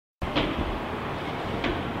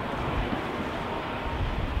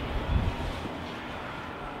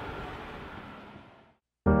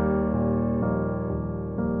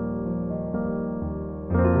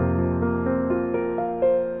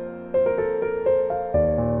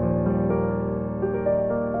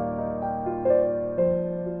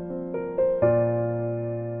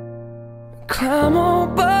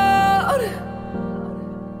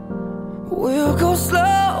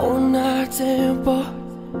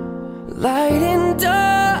light and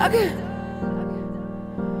dark.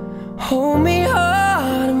 Hold me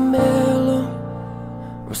hard and mellow.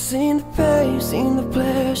 I'm seeing the pain, seeing the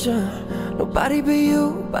pleasure. Nobody but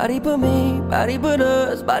you, body but me, body but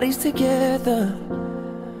us, bodies together.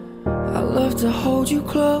 I love to hold you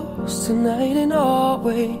close tonight and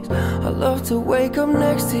always. I love to wake up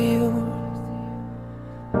next to you.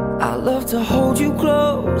 I love to hold you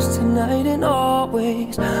close tonight and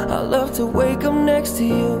always. I love to wake up next to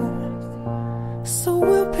you. So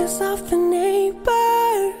we'll piss off the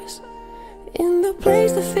neighbors in the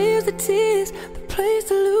place that feels the tears, the place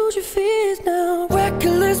to lose your fears now.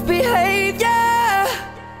 Reckless behavior,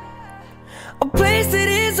 a place that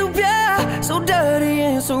is so pure, so dirty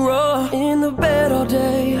and so raw. In the bed all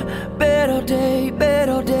day, bed all day, bed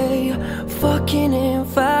all day, fucking and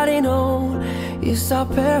fighting on. It's our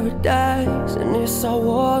paradise and it's our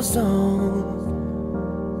war zone.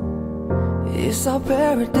 It's our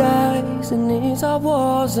paradise and it's our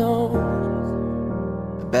war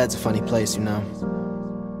zone. The bed's a funny place, you know.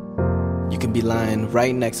 You can be lying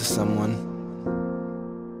right next to someone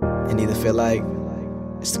and either feel like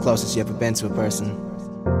it's the closest you ever been to a person,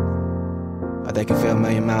 or they can feel a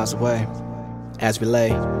million miles away. As we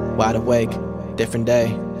lay, wide awake, different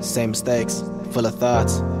day, same mistakes, full of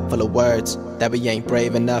thoughts, full of words that we ain't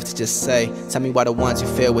brave enough to just say. Tell me why the ones you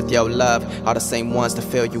feel with your love are the same ones to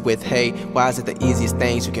fill you with hate. Why is it the easiest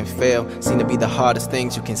things you can feel seem to be the hardest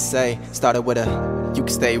things you can say? Started with a, you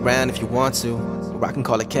can stay around if you want to, or I can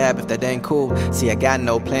call a cab if that ain't cool. See, I got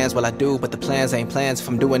no plans, well I do, but the plans ain't plans if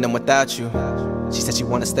I'm doing them without you. She said she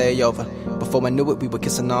wanna stay over. Before I knew it, we were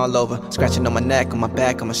kissing all over, scratching on my neck, on my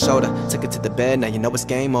back, on my shoulder. Took it to the bed, now you know it's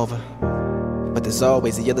game over. But there's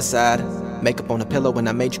always the other side. Makeup on the pillow when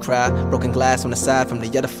I made you cry, broken glass on the side from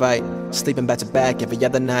the other fight, sleeping back to back every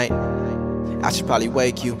other night. I should probably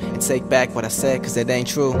wake you and take back what I said, cause it ain't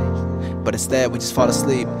true. But instead we just fall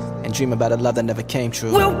asleep and dream about a love that never came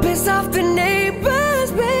true. We'll piss off the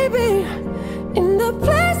neighbors, baby, in the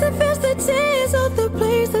place that feels the tears, or the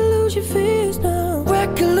place that lose your fears now.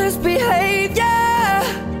 Reckless behavior,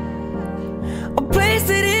 a place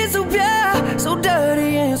that is so pure, so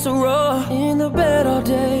dirty and so raw. In the bed all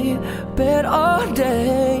day, bed all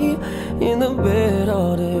day, in the bed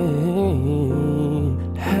all day.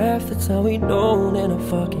 Half the time we don't end up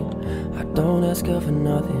fucking. I don't ask her for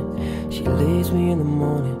nothing. She leaves me in the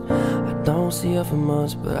morning. I don't see her for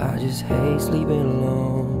months, but I just hate sleeping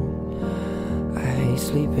alone. I hate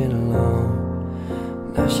sleeping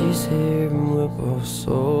alone. Now she's here and we're both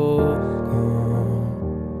so gone.